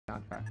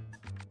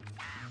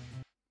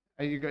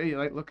track. You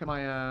like look at my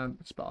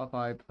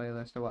Spotify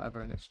playlist or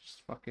whatever, and it's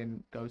just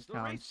fucking goes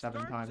down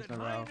 7 times in a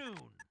row. Noon.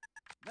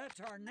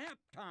 That's our nap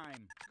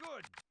time.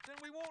 Good. Then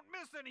we won't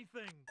miss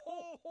anything.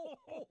 Ho, ho,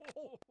 ho,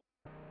 ho.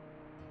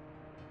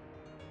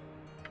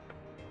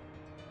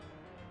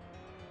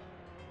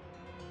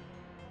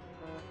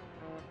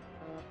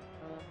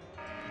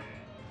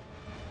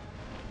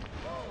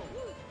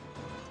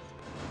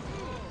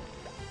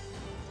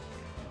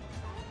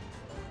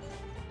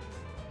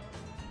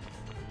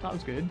 That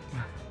was good.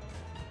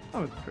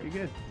 That was pretty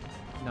good.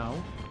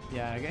 No.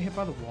 Yeah, I get hit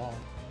by the wall.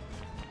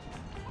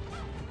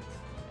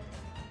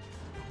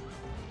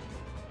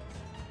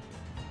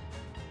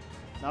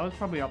 That was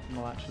probably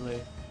optimal actually.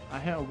 I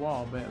hit a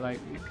wall, but like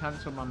it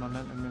cancelled my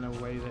momentum in a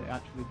way that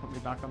actually put me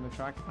back on the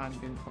track and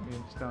didn't put me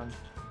in stun.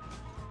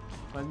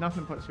 Like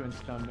nothing puts you in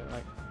stun, but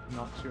like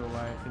knocks you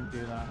away. It didn't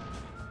do that.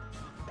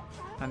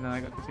 And then I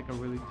got to take a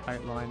really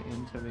tight line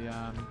into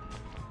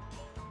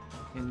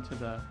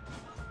the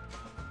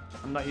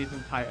I'm not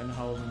using tight and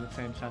hold in the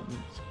same sentence.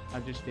 I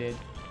just did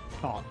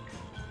fuck.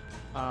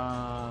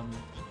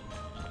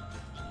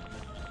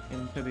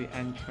 Into the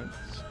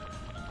entrance.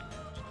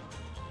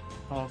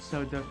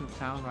 Also doesn't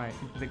sound right.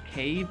 Into the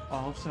cave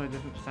also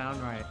doesn't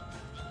sound right.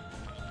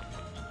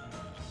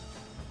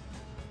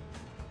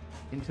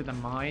 Into the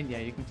mine? Yeah,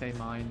 you can say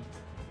mine.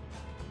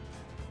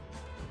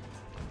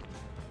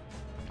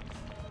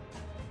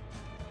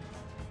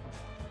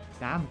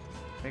 Damn.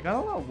 They got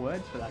a lot of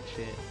words for that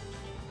shit.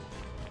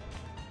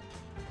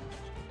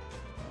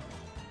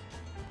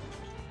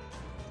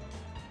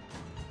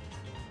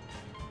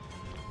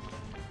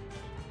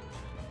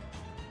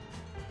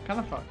 Kind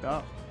of fucked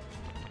up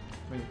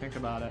when you think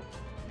about it,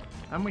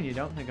 and when you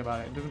don't think about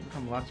it, it doesn't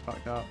become less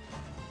fucked up.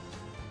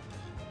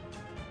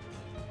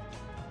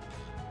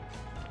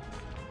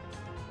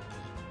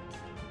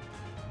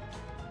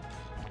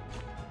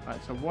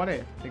 Alright, so what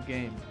if the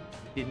game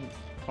didn't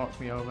fuck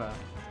me over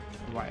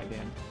right at the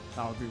end?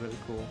 That would be really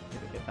cool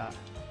if it did that.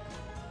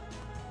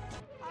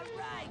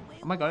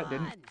 Oh my god, it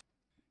didn't.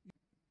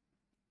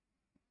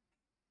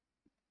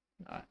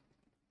 Alright.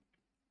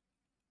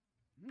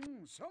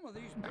 Some of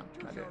these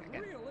pictures are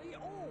really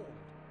old.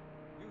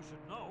 You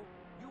should know.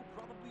 You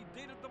probably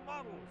dated the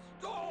models.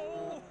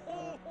 Oh!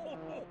 Ho, ho,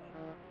 ho.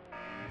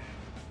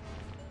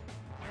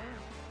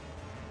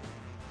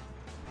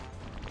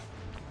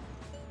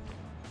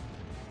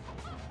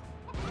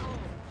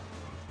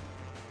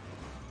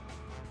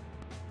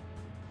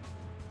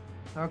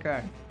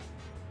 Okay.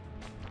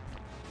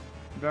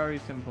 Very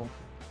simple.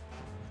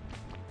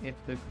 If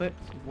the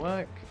clips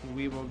work,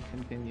 we will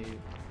continue.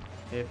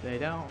 If they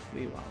don't,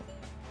 we won't.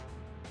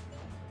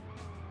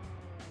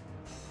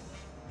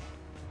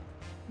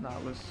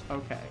 That was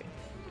okay.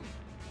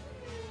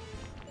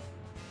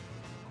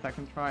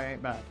 Second try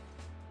ain't bad.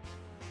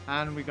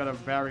 And we got a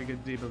very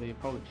good Z believe.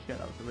 Holy shit,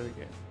 that was really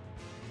good.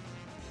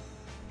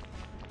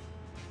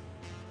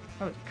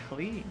 That was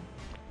clean.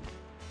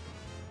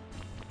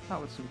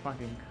 That was some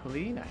fucking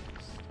Kleenex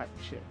type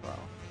shit, bro.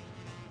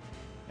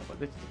 Yeah, but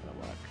this isn't gonna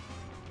work.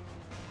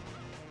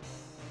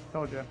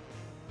 Told you.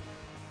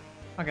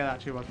 Okay, that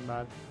actually wasn't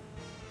bad.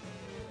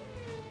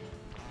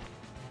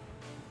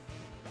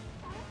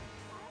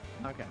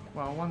 Okay,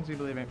 well, one Z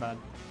believe ain't bad.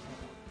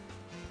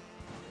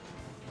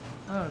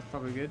 Oh, that's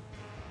probably good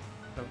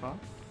so far.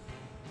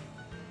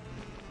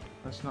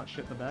 Let's not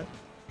shit the bed.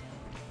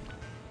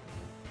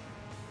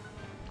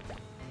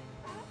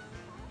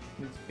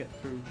 Need to get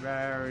through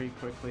very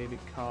quickly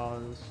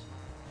because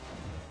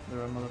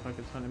there are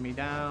motherfuckers hunting me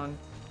down.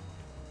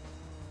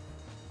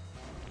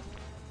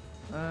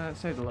 It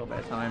saved a little bit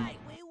of time.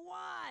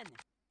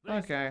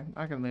 Okay,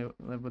 I can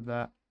live with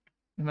that.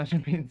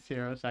 Imagine being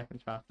 0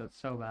 seconds faster. It's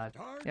so bad.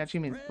 It actually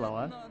means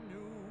slower.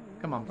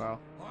 Come on, bro.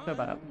 So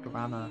bad at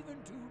grammar.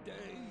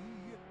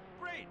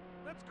 Great,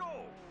 let's go.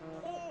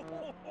 Ho,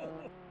 ho, ho.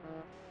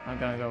 I'm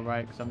gonna go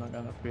right because I'm not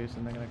gonna boost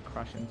and they're gonna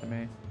crush into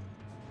me.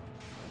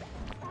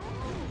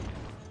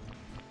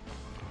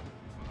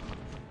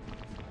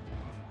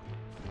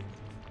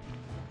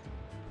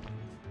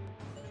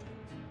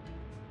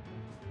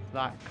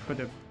 That could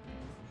have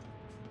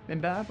been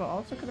better, but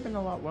also could have been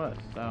a lot worse.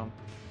 So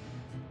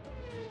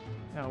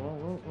yeah,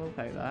 we'll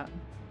take that.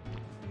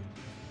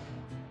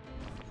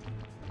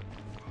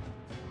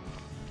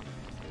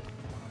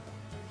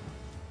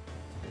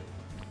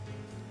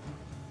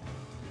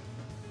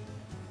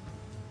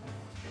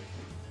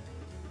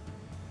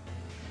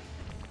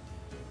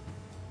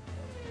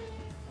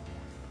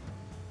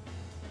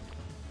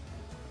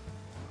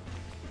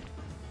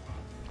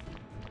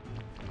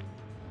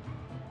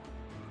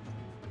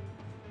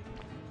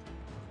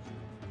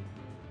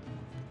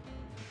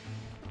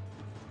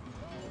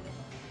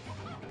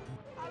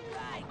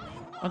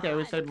 Okay,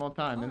 we saved more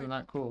time. Isn't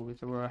that cool?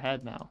 So we're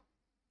ahead now.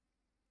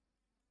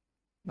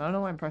 I don't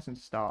know why I'm pressing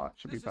start.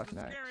 Should be pressing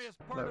X.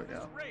 There we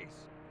go.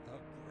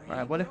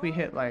 Alright, what if we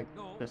hit like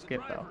the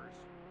skip though?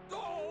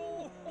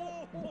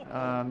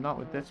 Not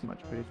with this much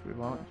boost we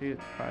won't.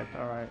 Jesus Christ.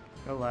 Alright,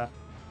 go left.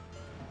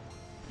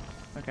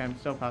 Okay, I'm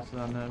still faster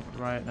than them.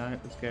 Right, now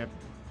hit the skip.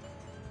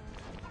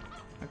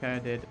 Okay, I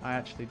did. I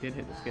actually did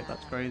hit the skip.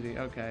 That's crazy.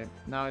 Okay,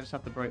 now I just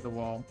have to break the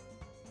wall.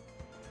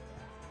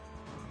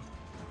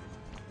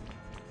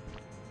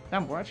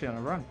 Damn, we're actually on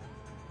a run.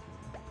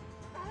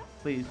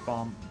 Please,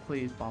 bomb.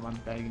 Please, bomb. I'm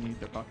begging you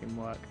to fucking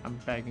work. I'm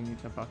begging you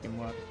to fucking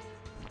work.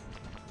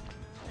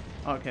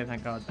 Okay,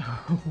 thank God.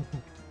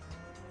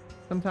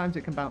 Sometimes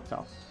it can bounce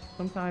off.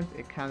 Sometimes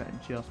it can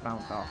just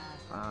bounce off.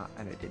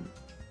 And it didn't.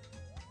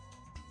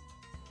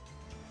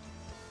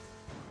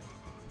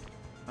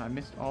 I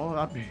missed all of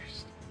that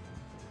boost.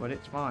 But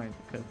it's fine,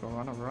 because we're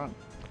on a run.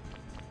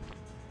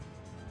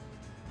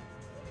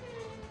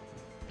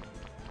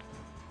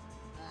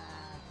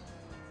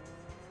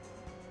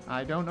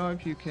 I don't know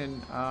if you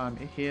can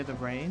hear the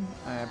rain.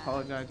 I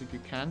apologize if you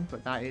can,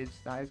 but that is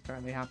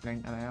currently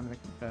happening, and I am in the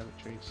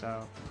conservatory,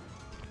 so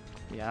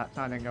yeah, that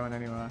time ain't going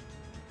anywhere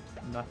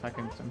unless I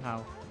can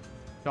somehow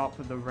stop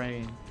the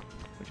rain,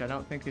 which I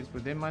don't think is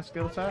within my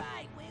skill set.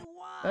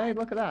 Hey,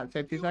 look at that! It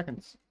saved 2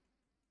 seconds.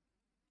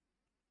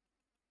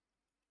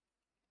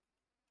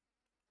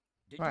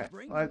 Right,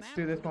 let's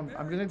do this one.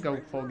 I'm gonna go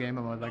full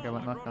gamer mode like I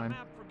went last time.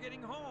 For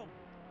getting home.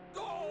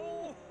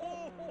 Oh!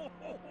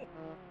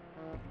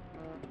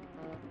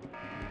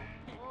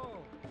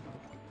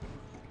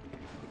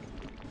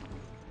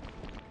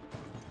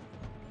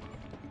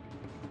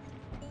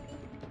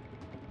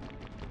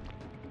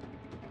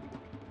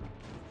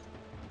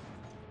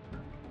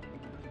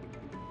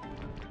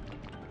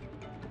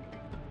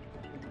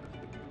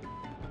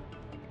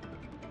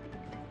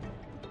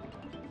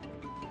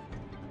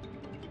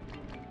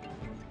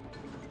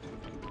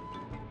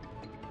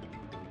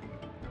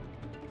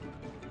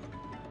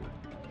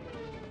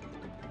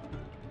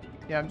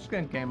 Yeah, I'm just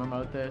gonna gamer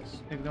mode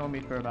this. Ignore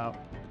me for about,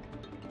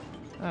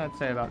 I'd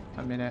say about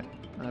a minute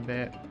and a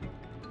bit.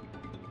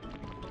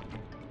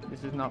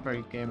 This is not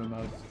very gamer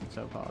mode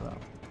so far though.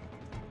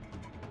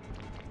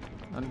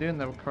 I'm doing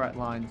the correct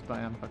lines, but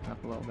I am fucking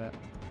up a little bit.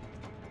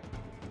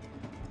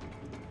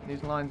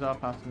 These lines are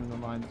faster than the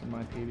lines in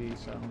my PB,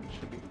 so it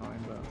should be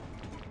fine, but...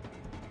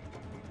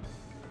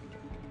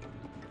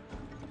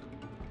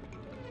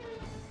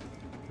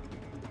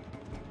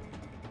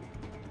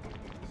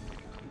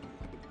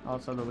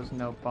 Also, there was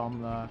no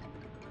bomb there,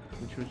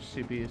 which was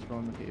super useful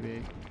in the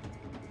PB.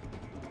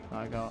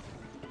 I got.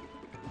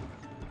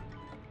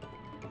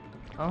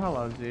 Oh,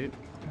 hello, Zoot.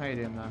 How you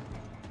doing there?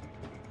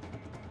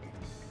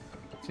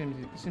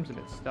 Seems a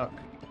bit stuck.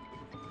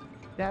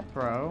 Yeah,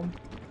 bro.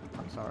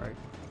 I'm sorry.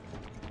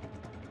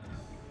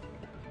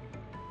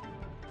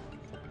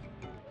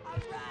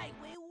 Alright,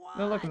 we won!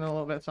 They're looking a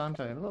little bit of time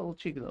save. A little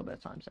cheeky little bit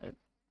of time save.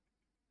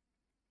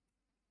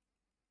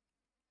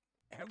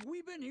 Have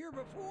we been here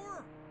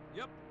before?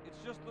 Yep, it's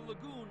just the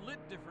lagoon lit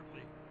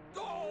differently.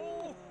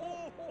 Oh!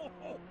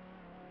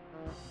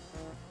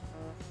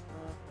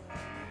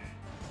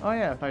 Oh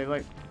yeah, if I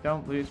like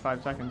don't lose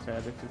 5 seconds here,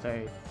 this is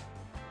a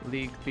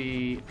League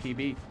B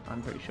PB,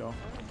 I'm pretty sure.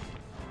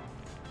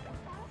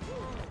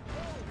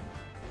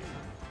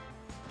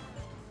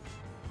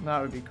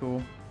 That would be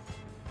cool.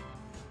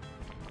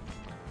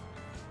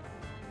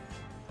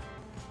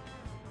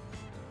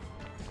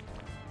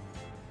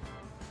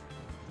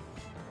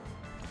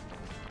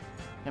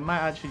 It might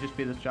actually just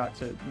be the strat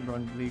to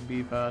run League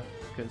B first,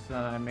 because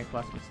then I make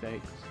less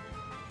mistakes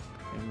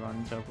in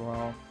runs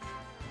overall.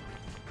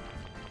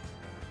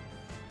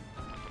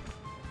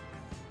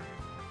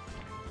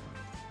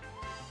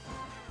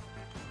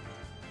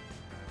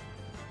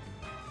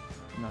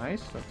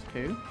 Nice, that's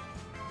 2.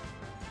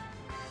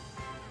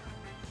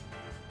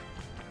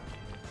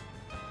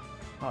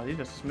 Oh, these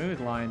are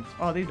smooth lines.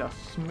 Oh, these are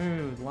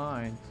smooth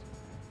lines.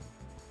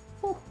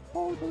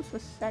 Oh, those are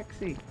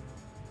sexy.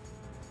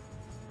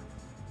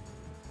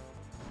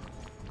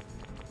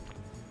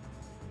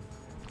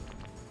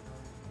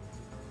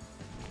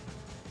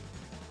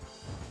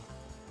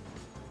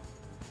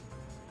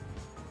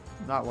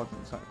 That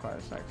wasn't quite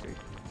as sexy.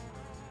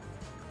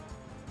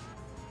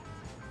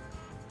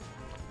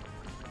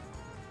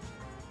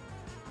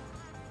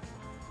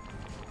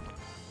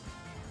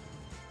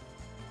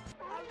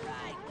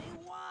 Alright, we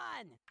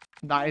won!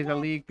 That is a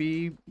League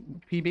B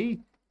PB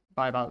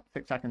by about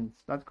 6 seconds.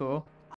 That's cool.